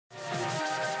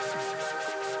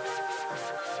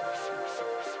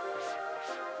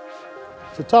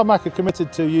So Tarmac are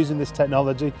committed to using this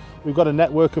technology. We've got a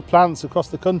network of plants across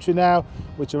the country now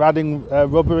which are adding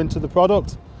rubber into the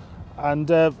product,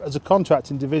 and as a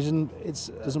contracting division it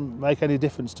doesn't make any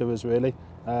difference to us really.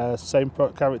 Same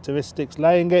characteristics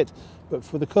laying it, but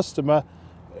for the customer,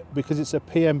 because it's a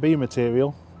PMB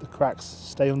material, the cracks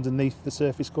stay underneath the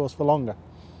surface course for longer.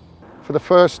 For the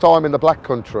first time in the Black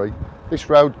Country, this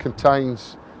road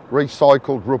contains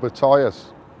recycled rubber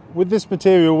tyres. With this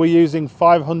material we're using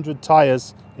 500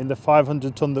 tyres in the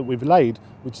 500 tonne that we've laid,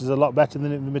 which is a lot better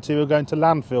than the material going to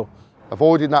landfill.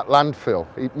 Avoiding that landfill,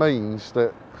 it means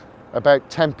that about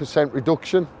 10%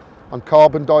 reduction on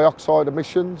carbon dioxide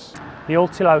emissions. The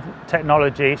Ultilo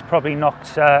technology has probably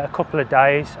knocked a couple of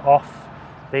days off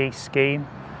the scheme.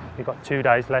 We've got 2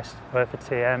 days less worth of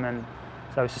TM, and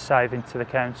so it's a saving to the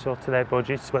council, to their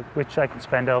budgets, which they can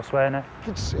spend elsewhere now.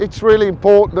 It's really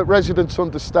important that residents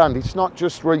understand it's not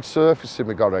just resurfacing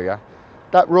we've got here.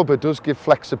 That rubber does give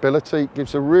flexibility, it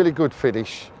gives a really good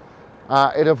finish.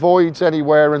 It avoids any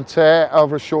wear and tear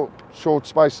over a short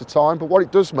space of time, but what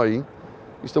it does mean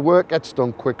is the work gets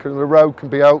done quicker and the road can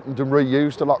be opened and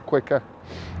reused a lot quicker.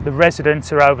 The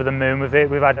residents are over the moon with it.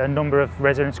 We've had a number of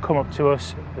residents come up to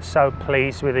us. They're so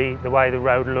pleased with the way the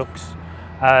road looks,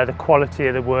 the quality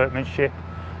of the workmanship,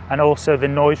 and also the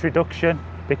noise reduction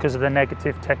because of the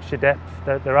negative texture depth.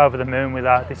 They're over the moon with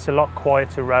that. It's a lot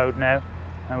quieter road now,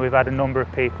 and we've had a number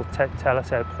of people tell us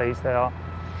how pleased they are.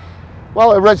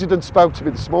 Well, a resident spoke to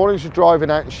me this morning. She was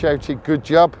driving out and shouted, "Good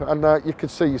job," and you can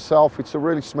see yourself, it's a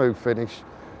really smooth finish,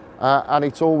 and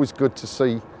it's always good to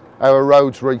see our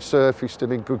roads resurfaced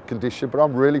and in good condition, but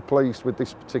I'm really pleased with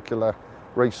this particular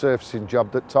resurfacing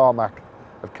job that Tarmac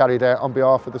have carried out on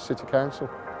behalf of the City Council.